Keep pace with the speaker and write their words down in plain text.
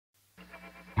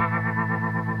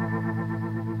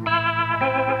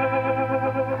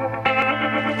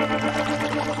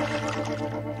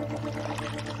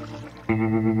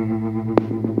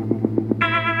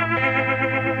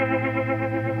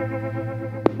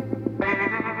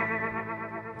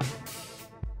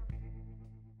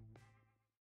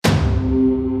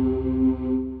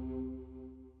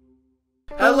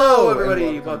Hello,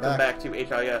 everybody! Welcome back to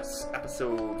H.I.S.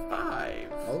 episode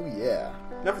 5. Oh, yeah.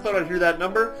 Never thought I'd hear that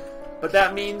number, but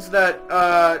that means that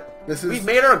we've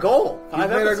made our goal. We've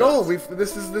made our goal.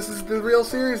 This is the real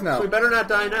series now. So we better not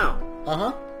die now.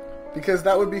 Uh-huh. Because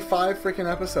that would be 5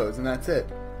 freaking episodes, and that's it.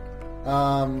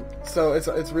 So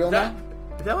it's real now?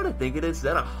 Is that what I think it is? Is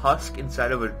that a husk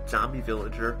inside of a zombie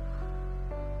villager?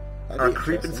 Or a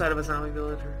creep inside of a zombie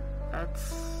villager? That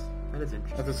is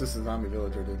interesting. I thought this is a zombie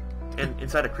villager, dude. And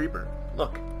inside a creeper.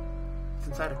 Look. It's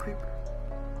inside a creeper.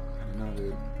 I don't know,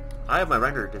 dude. I have my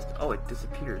render oh, it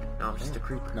disappeared. Now it's just a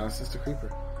creeper. No, it's just a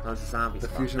creeper. No, it's a zombie. The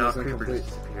fusion no, was creeper incomplete.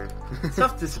 just disappeared.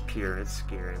 Stuff disappeared. It's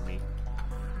scaring me.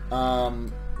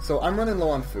 So I'm running low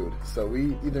on food. So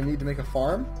we either need to make a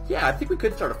farm. Yeah, I think we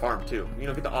could start a farm too. You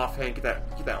know, get the offhand, get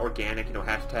that organic. You know,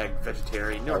 hashtag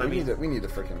vegetarian. You know what I mean? We need to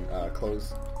freaking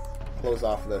close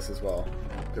off this as well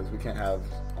because we can't have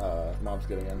mobs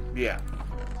getting in. Yeah.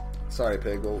 Sorry,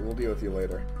 pig. We'll deal with you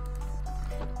later.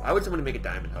 Why would somebody make a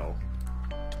diamond hoe?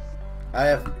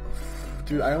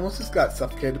 Dude, I almost just got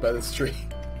suffocated by this tree.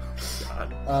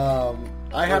 God.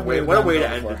 What a way to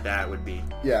end it that would be.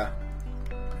 Yeah.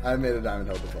 I've made a diamond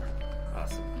hoe before.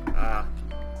 Awesome.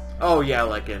 Oh yeah,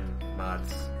 like in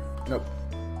mods. Nope.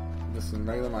 Just in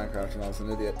regular Minecraft, and I was an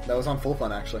idiot. That was on full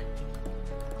fun, actually.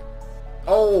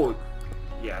 Oh,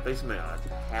 yeah. They used my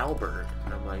halberd,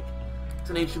 and I'm like, it's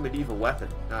an ancient medieval weapon,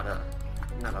 not a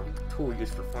tool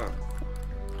used for fun.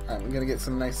 Alright, we're gonna get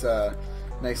some nice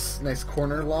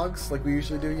corner logs, like we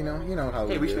usually do. You know how.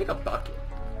 Hey, we should make a bucket.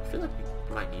 I feel like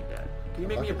we might need that. Can you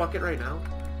make me a bucket right now?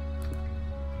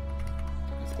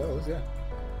 I suppose, yeah.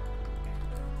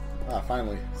 Ah,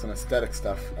 finally, some aesthetic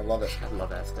stuff. I love it. I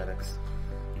love aesthetics.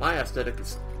 My aesthetic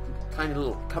is tiny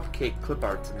little cupcake clip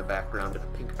arts in the background with a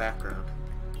pink background.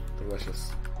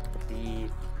 Delicious. Delish.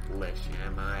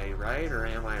 Am I right or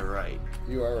am I right?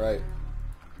 You are right.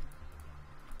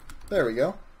 There we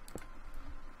go.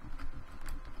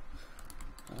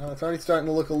 It's already starting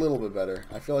to look a little bit better.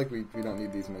 I feel like we don't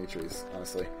need these many trees,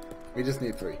 honestly. We just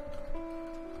need 3.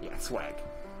 Yeah, swag.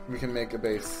 We can make a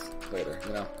base later,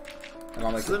 you know. And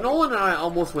I'll make. So Nolan and I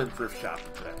almost went thrift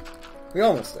shopping today. We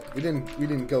almost did. We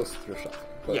didn't go thrift shopping.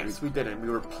 But yes, we didn't. We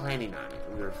were planning on it.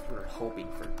 We were hoping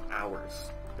for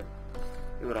hours that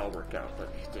it would all work out, but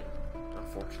it didn't,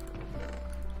 unfortunately.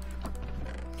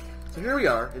 So here we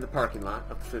are in the parking lot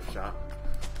of the thrift shop,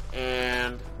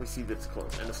 and we see that it's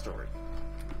closed. End of story.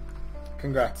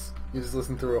 Congrats. You just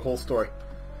listened through a whole story.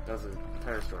 That was the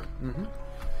entire story. Mm-hmm.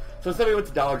 So instead we went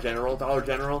to Dollar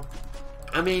General.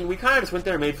 I mean, we kind of just went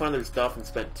there and made fun of their stuff and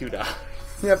spent $2.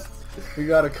 Yep. We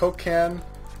got a Coke can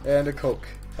and a Coke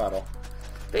bottle.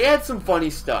 They had some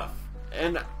funny stuff.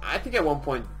 And I think at one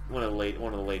point, one of the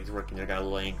ladies working there got a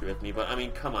little angry with me. But, I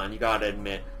mean, come on. You gotta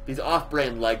admit, these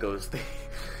off-brand Legos,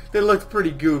 they looked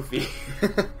pretty goofy.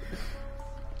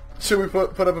 Should we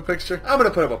put up a picture? I'm gonna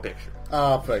put up a picture.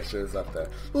 Oh, picture's up there.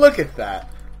 Look at that.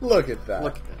 Look at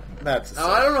that. That's.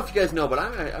 I don't know if you guys know, but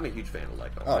I'm a huge fan of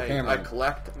Lego. Oh, I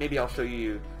collect. Maybe I'll show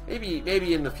you.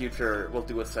 Maybe in the future we'll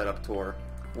do a setup tour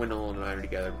when Nolan and I are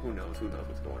together. Who knows? Who knows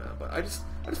what's going on? But I just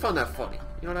found that funny.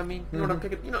 You know what I mean? You know what I'm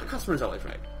picking? You know, customer's always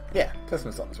right. Yeah,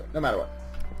 customer's always right. No matter what.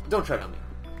 Don't tread on me.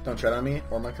 Don't tread on me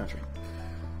or my country.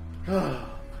 Oh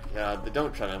my God, the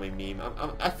 "Don't tread on me" meme.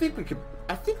 I think we could.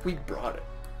 I think we brought it.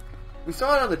 We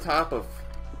saw it on the top of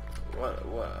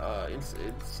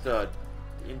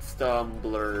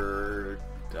Instambler,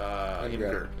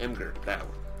 Imgur, that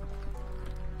one.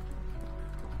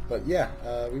 But yeah,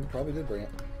 we probably did bring it.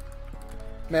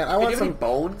 Man, I want some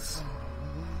bones.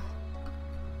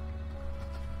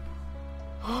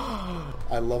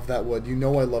 I love that wood. You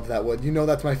know I love that wood. You know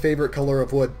that's my favorite color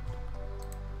of wood.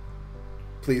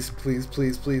 Please, please,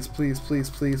 please, please, please, please,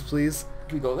 please, please.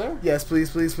 Can we go there? Yes,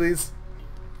 please, please, please.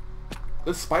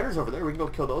 There's spiders over there. We can go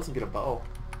kill those and get a bow.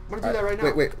 I'm gonna do that right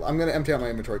now. Wait. I'm gonna empty out my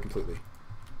inventory completely.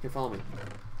 Okay, follow me.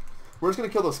 We're just gonna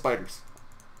kill those spiders.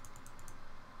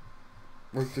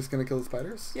 We're just gonna kill the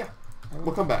spiders? Yeah.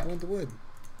 We'll come back. I want the wood.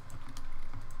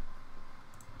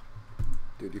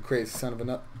 Dude, you crazy son of a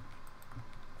nut.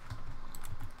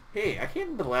 Hey, I can't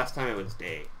remember the last time it was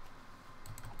day.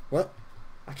 What?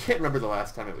 I can't remember the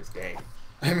last time it was day.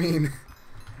 I mean,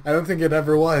 I don't think it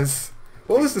ever was.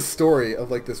 What was the story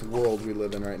of, like, this world we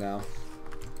live in right now?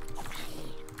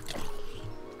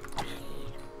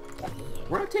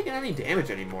 We're not taking any damage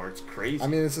anymore. It's crazy. I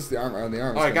mean, it's just the armor.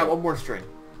 Oh, I got one more string.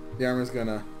 The armor's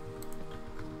gonna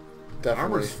definitely. The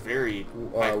armor's very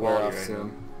wear off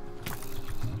soon.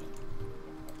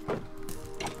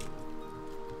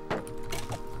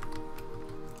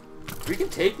 We can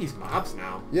take these mobs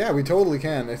now. Yeah, we totally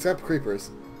can, except creepers.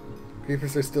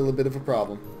 Creepers are still a bit of a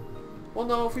problem. Well,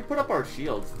 no, if we put up our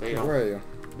shields, they don't... Where are you?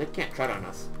 They can't tread on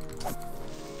us.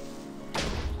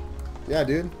 Yeah,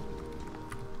 dude.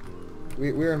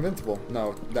 We're invincible.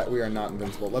 No, that we are not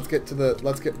invincible. Let's get to the...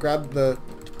 Grab the...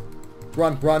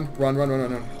 Run.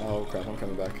 Oh, crap, I'm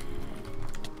coming back.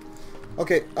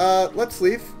 Okay, let's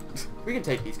leave. We can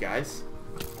take these guys.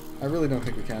 I really don't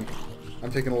think we can.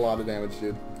 I'm taking a lot of damage,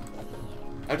 dude.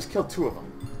 I just killed 2 of them.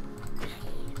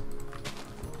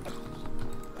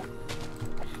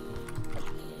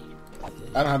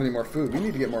 I don't have any more food. We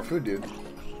need to get more food, dude.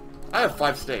 I have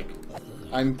 5 steak.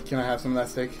 Can I have some of that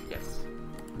steak? Yes.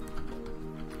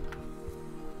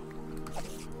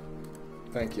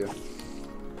 Thank you.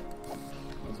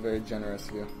 That was very generous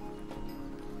of you.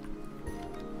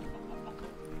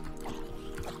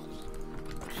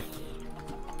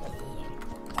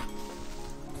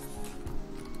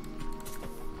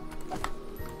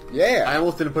 Yeah! I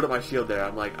almost didn't put up my shield there.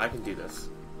 I'm like, I can do this.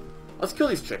 Let's kill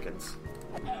these chickens.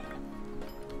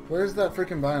 Where's that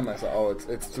freaking biome I saw? Oh,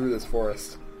 it's through this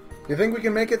forest. You think we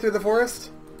can make it through the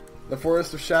forest? The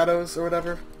Forest of Shadows or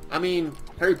whatever? I mean,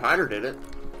 Harry Potter did it.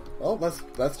 Well,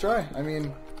 let's try. I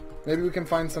mean, maybe we can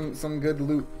find some good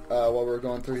loot while we're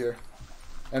going through here.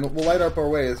 And we'll light up our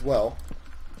way as well.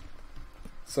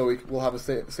 So we'll have a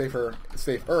safer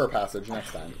passage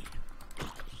next time.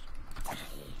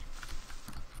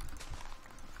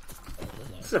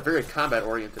 This is a very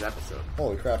combat-oriented episode.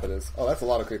 Holy crap, it is. Oh, that's a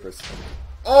lot of creepers.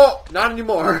 Oh, not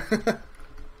anymore.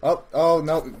 oh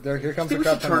no, here comes the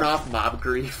crap. We should turn off mob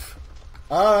grief.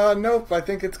 Nope. I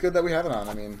think it's good that we have it on.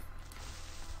 I mean,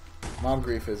 mob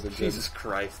grief is a good... Jesus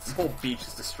Christ, this whole beach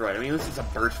is destroyed. I mean, this is a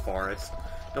birch forest.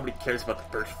 Nobody cares about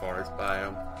the birch forest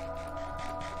biome.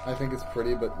 I think it's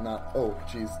pretty, but not... Oh,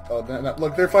 jeez. Oh,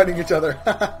 look, they're fighting each other.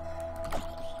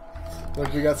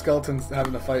 Look, we got skeletons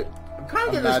having a fight. I'm kind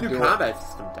of getting this new combat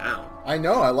system down. I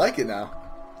know, I like it now.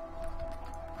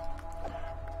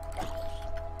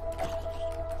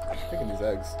 Taking these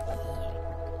eggs.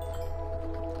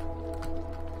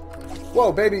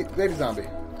 Whoa, baby zombie.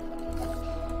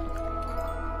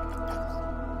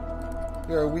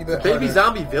 You're a wee bit baby harder.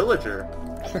 Zombie villager.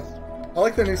 I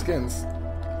like their new skins.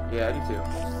 Yeah, I do too.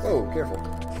 Whoa, careful.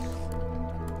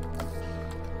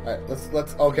 Alright,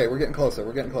 let's... Okay, we're getting closer.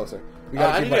 We gotta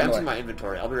I keep need to fighting empty away. my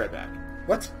inventory. I'll be right back.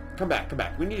 What? Come back.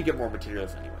 We need to get more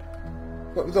materials anyway.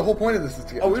 But the whole point of this is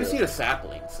to get we materials. just need a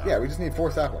sapling. So. Yeah, we just need 4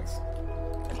 saplings.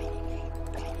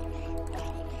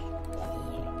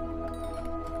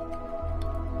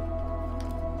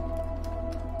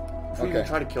 Should we even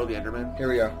try to kill the Enderman? Here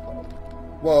we go.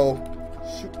 Whoa.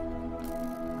 Shoot.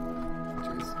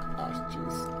 Jeez. Ah,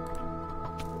 jeez.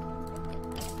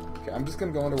 Okay, I'm just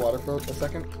gonna go underwater for a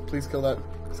second. Please kill that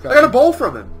skeleton. I got a bow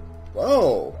from him!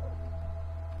 Whoa.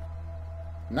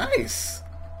 Nice!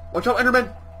 Watch out,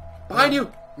 Enderman! Behind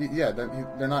you! Yeah,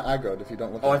 they're not aggroed if you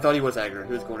don't look Oh, at I thought he was aggro.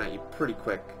 He was going at you pretty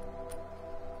quick.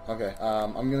 Okay,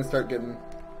 I'm gonna start getting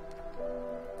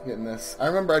this. I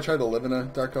remember I tried to live in a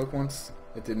dark oak once.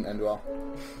 It didn't end well.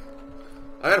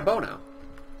 I got a bow now.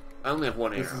 I only have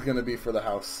 1 arrow. This is gonna be for the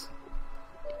house.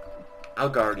 I'll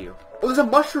guard you. Oh, there's a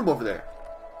mushroom over there!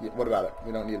 Yeah, what about it?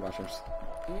 We don't need mushrooms.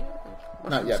 Yeah,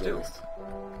 Not yet, too. at least.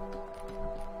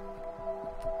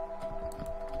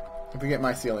 If we get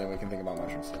mycelium, we can think about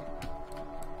mushrooms too.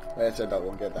 Which I doubt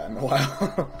we'll get that in a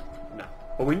while. No.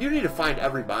 But we do need to find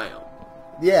every biome.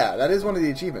 Yeah, that is one of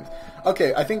the achievements.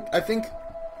 Okay, I think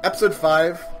episode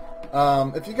 5.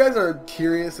 If you guys are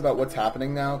curious about what's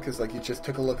happening now, because like you just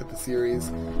took a look at the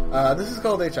series, this is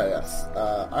called H.I.S.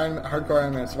 Hardcore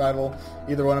Iron Man Survival.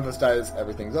 Either one of us dies,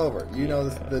 everything's over. You know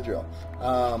the drill.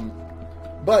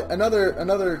 But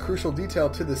another crucial detail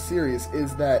to this series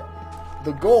is that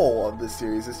the goal of this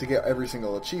series is to get every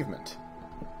single achievement,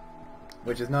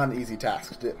 which is not an easy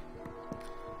task to do.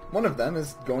 One of them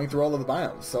is going through all of the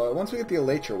biomes. So once we get the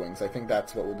elytra wings, I think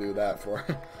that's what we'll do that for.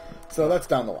 So that's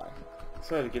down the line.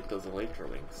 So I had to get those elytra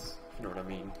wings. You know what I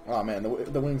mean? Oh man,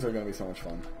 the wings are going to be so much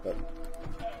fun, but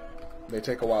they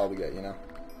take a while to get, you know.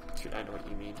 Shoot, I know what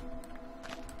you mean.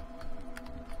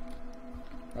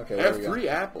 Okay, I have 3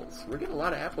 apples. We're getting a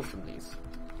lot of apples from these.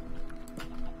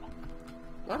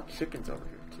 A lot of chickens over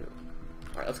here too.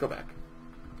 All right, let's go back.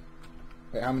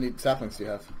 Wait, how many saplings do you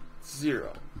have?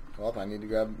 0. Well, I need to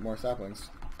grab more saplings.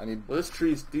 I need Well, these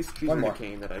trees One are more.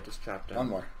 decaying that I just chopped down. one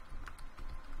more.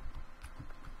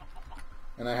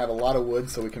 And I have a lot of wood,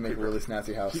 so we can make a really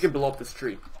snazzy house. You can blow up this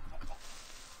tree.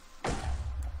 I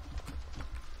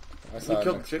saw You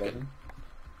killed an the chicken.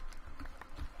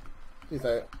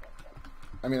 explosion. Jeez,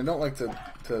 I mean, I don't like to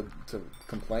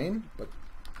complain, but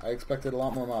I expected a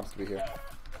lot more mobs to be here.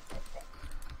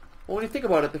 Well, when you think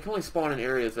about it, they can only spawn in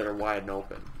areas that are wide and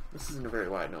open. This isn't very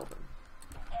wide and open.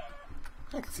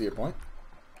 I can see your point.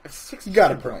 It's 6 You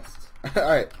got a bro. point.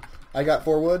 Alright. I got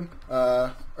 4 wood,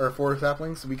 or 4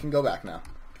 saplings, so we can go back now.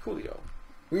 Coolio.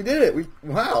 We did it!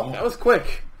 Wow! That was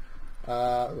quick.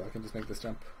 I can just make this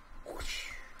jump.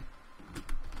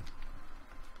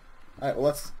 Alright, well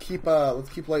let's keep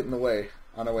lighting the way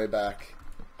on our way back.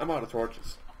 I'm out of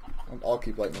torches. I'll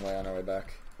keep lighting the way on our way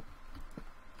back.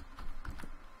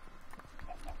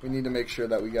 We need to make sure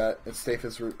that we got as safe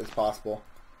as possible.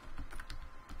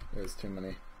 There's too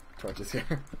many torches here.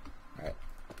 Alright.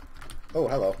 Oh,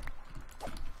 hello.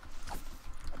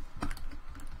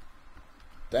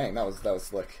 Dang, that was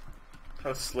slick. That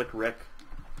was slick, Rick.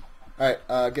 Alright,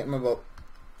 get in my boat.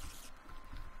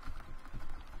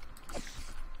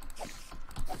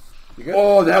 You good?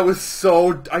 Oh, that was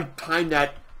so... I timed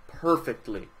that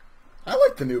perfectly. I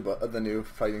like the new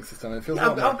fighting system. It feels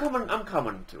Yeah, a lot more... I'm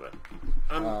coming to it.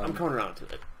 I'm coming around to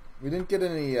it. We didn't get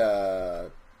any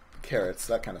carrots.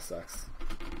 That kind of sucks.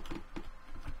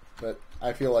 But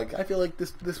I feel like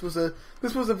this was a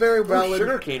very valid.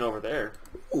 Sugar cane over there.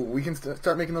 Ooh, we can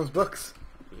start making those books.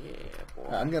 Yeah, boy.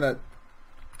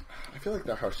 I feel like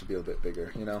our house should be a bit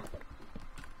bigger. You know.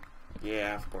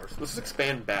 Yeah, of course. Let's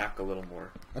expand back a little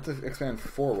more. Let's expand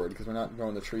forward because we're not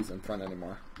growing the trees in front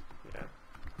anymore. Yeah.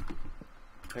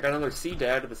 I got another seed to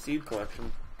add to the seed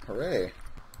collection. Hooray!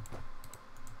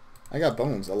 I got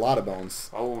bones, a lot of bones.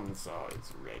 Bones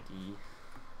is ready.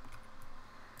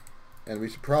 And we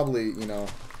should probably, you know,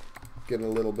 get a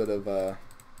little bit of, Oh,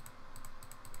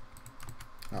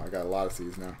 I got a lot of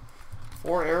seeds now.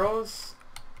 4 arrows?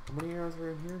 How many arrows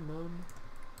are in here? None.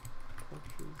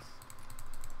 Torches.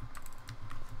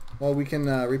 Well, we can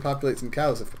repopulate some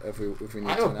cows if we need to.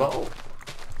 I have a bow.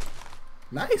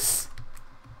 Nice!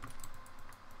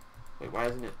 Wait, why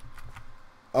isn't it?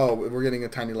 Oh, we're getting a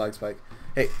tiny lag spike.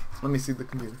 Hey, let me see the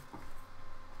computer.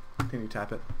 Can you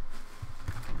tap it?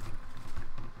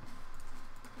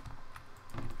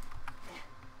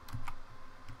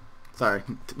 Sorry,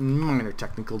 minor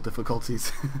technical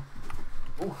difficulties.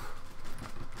 Oof.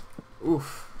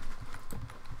 Oof.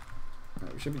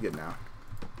 Alright, we should be good now.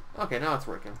 Okay, now it's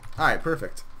working. Alright,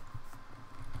 perfect.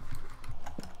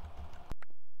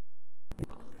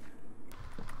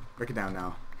 Break it down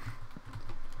now.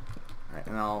 Alright,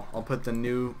 and I'll put the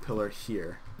new pillar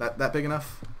here. That big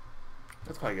enough?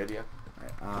 That's quite good, yeah.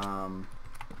 Alright,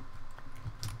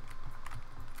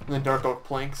 And then dark oak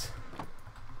planks.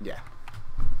 yeah.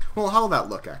 Well, how will that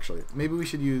look, actually? Maybe we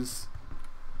should use...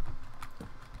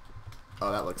 Oh,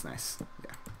 that looks nice.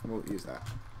 Yeah, we'll use that.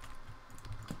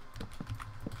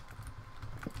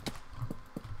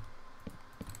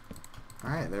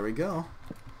 Alright, there we go.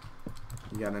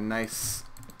 We got a nice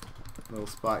little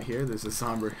spot here. There's a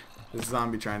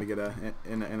zombie trying to get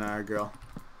in our grill.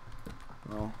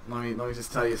 Well, let me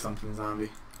just tell you something,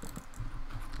 zombie.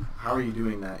 How are you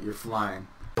doing that? You're flying.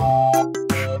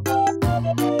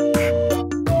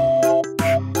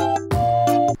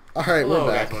 Alright, Hello,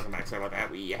 we're back. guys, welcome back. Sorry about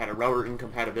that. We had a router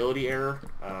incompatibility error,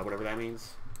 whatever that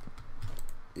means.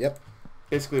 Yep.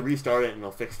 Basically, restart it and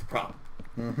it'll fix the problem.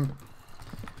 Mm-hmm.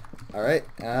 Alright,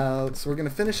 so we're going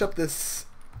to finish up this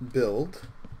build,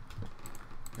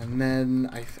 and then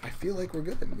I feel like we're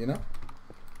good, you know?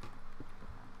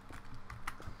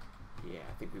 Yeah,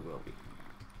 I think we will be.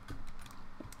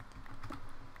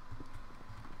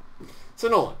 So,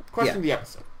 Nolan, question of the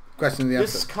episode. Question of the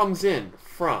This episode. comes in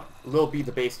from Lil B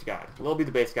the Base God. Lil B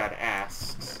the Base God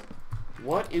asks,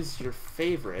 what is your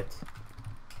favorite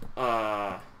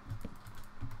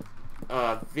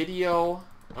video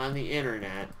on the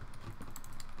internet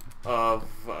of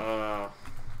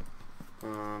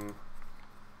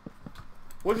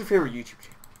what's your favorite YouTube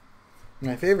channel?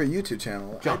 My favorite YouTube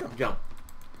channel? Jump.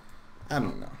 I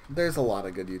don't know. There's a lot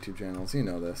of good YouTube channels. You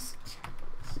know this.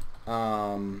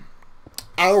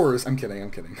 Hours. I'm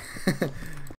kidding.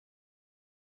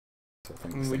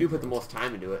 We do put the most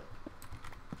time into it.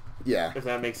 Yeah. If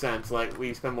that makes sense. Like,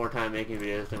 we spend more time making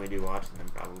videos than we do watching them,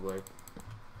 probably.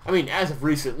 I mean, as of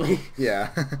recently. Yeah.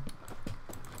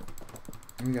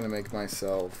 I'm gonna make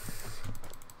myself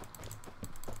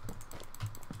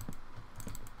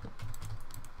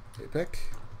a pick.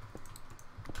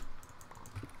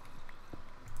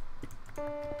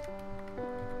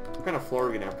 What kind of floor are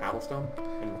we gonna have? Cobblestone?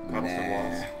 And cobblestone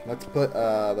walls? Let's put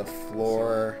the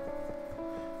floor.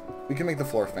 We can make the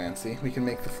floor fancy. We can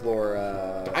make the floor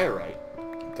Diorite.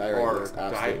 Diorite Or looks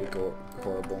absolutely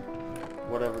horrible.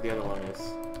 Whatever the other one is.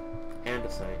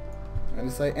 Andesite.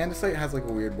 Andesite has like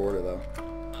a weird border though.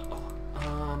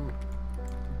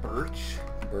 Birch?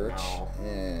 Birch? No.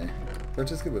 Yeah.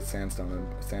 Birch is good with sandstone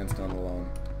alone.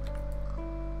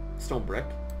 Stone brick?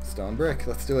 Stone brick.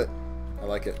 Let's do it. I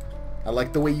like it. I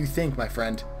like the way you think, my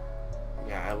friend.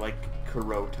 Yeah, I like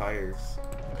Kuro tires.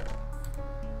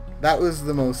 That was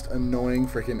the most annoying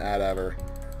freaking ad ever.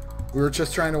 We were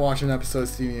just trying to watch an episode of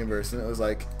Steven Universe, and it was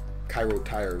like, Cairo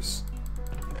tires.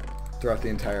 Throughout the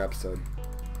entire episode.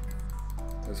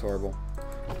 It was horrible.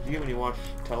 You get when you watch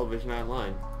television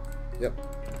online. Yep.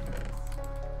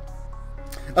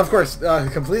 Of course,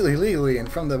 completely legally and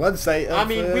from the website. I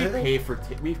mean,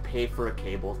 we pay for a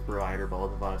cable provider,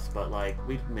 both of us, but like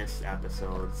we've missed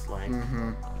episodes. Like,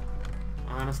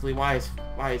 honestly, why is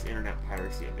internet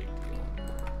piracy a big deal?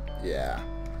 Yeah,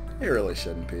 it really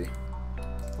shouldn't be.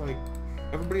 Like,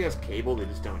 everybody has cable, they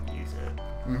just don't use it.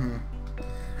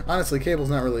 Honestly, cable's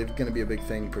not really going to be a big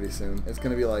thing pretty soon. It's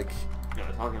going to be like... No,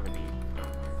 it's all going to be...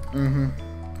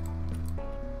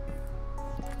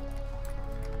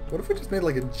 What if we just made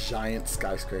like a giant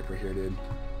skyscraper here, dude?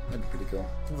 That'd be pretty cool.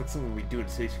 Sounds like something we do in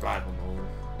City Survival, Nolan.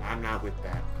 I'm not with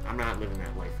that. I'm not living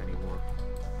that life anymore.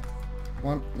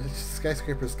 Well,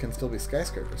 skyscrapers can still be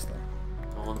skyscrapers,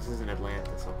 though. Nolan, this isn't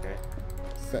Atlantis, okay?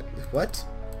 What?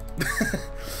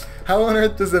 How on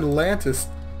earth does Atlantis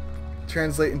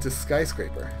translate into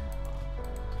skyscraper?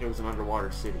 It was an underwater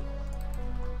city.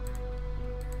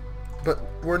 But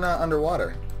we're not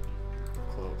underwater.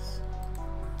 Close.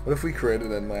 What if we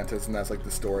created Atlantis and that's like the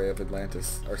story of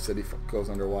Atlantis? Our city goes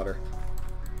underwater.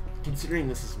 Considering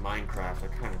this is Minecraft, I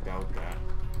kind of doubt that.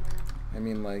 I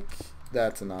mean, like,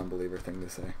 that's a non-believer thing to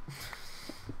say.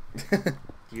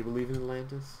 Do you believe in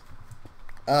Atlantis?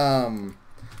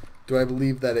 Do I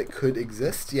believe that it could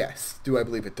exist? Yes. Do I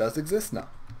believe it does exist? No.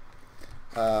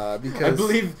 Because I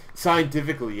believe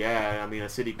scientifically, yeah. I mean, a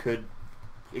city could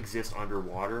exist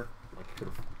underwater. Like, it could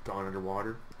have gone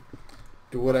underwater.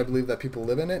 Would I believe that people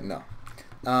live in it? No.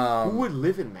 Who would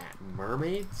live in that?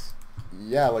 Mermaids?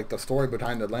 Yeah, like the story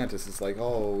behind Atlantis is like,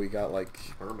 oh, we got like...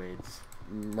 Mermaids.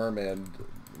 Mermaid. Do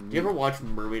you ever watch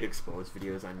mermaid exposed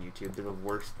videos on YouTube? They're the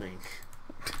worst thing.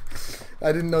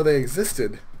 I didn't know they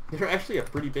existed. They're actually a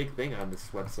pretty big thing on this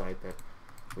website that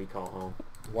we call home.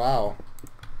 Wow.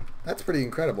 That's pretty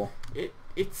incredible.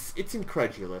 It's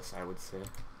incredulous, I would say.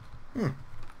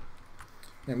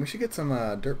 Man, we should get some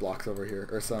dirt blocks over here,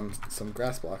 or some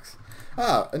grass blocks.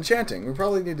 Ah, enchanting. We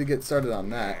probably need to get started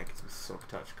on that. Yeah, get some silk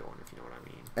touch going, if you know what I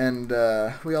mean. And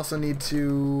we also need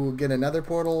to get another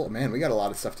portal. Man, we got a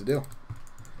lot of stuff to do.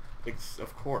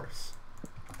 Of course.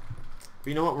 But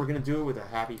you know what? We're going to do it with a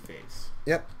happy face.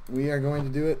 Yep, we are going to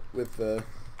do it with the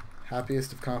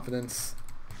happiest of confidence.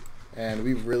 And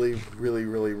we really, really,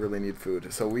 really, really need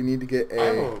food. So we need to get we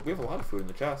have a lot of food in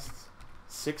the chests.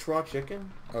 6 raw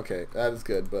chicken. Okay, that is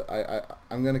good. But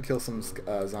I'm going to kill some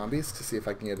zombies to see if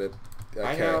I can get a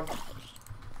carrot.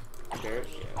 Carrot?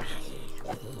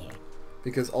 Yeah.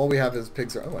 Because all we have is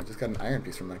pigs. Oh, I just got an iron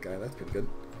piece from that guy. That's pretty good.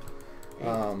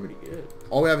 Pretty good.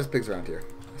 All we have is pigs around here.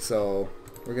 So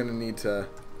we're going to need to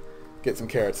get some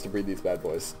carrots to breed these bad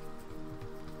boys.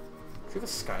 Do you have a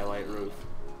skylight roof?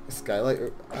 A skylight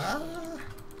roof? Ah!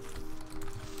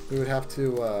 We would have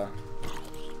to...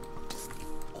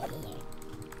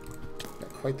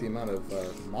 got quite the amount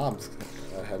of mobs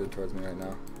headed towards me right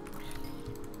now.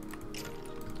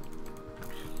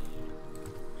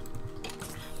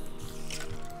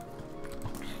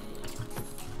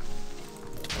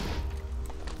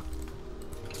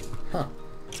 Huh.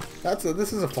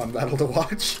 This is a fun battle to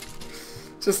watch.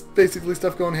 Just basically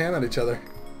stuff going ham at each other.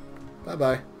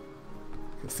 Bye-bye.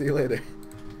 See you later.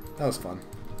 That was fun.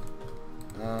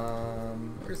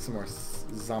 Where's some more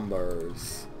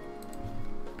zombers?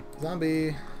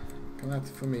 Zombie, come out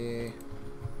for me.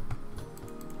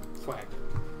 Swag.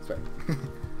 Swag.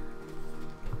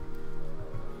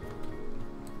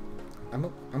 I'm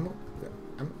little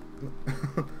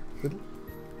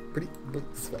pretty boy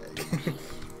swag.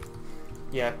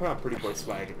 Yeah, I put on Pretty Boy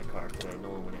Swag in the car today. No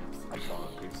one went absolutely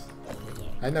bonkers.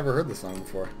 I never heard the song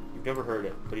before. You've never heard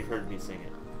it, but you've heard me sing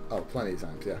it. Oh, plenty of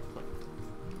times, yeah.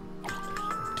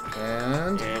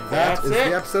 And that's is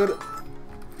the episode.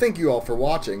 Thank you all for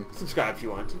watching. Subscribe if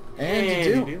you want to. And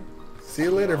you do. See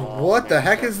you later. What the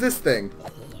heck is this thing?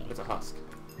 It's a husk.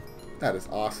 That is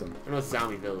awesome. I know it's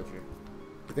zombie villager.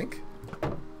 You think?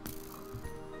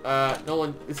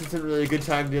 Nolan, this isn't really a good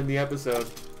time to end the episode.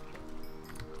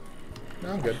 No,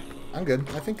 I'm good. I'm good.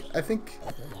 I think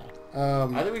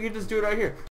we can just do it right here.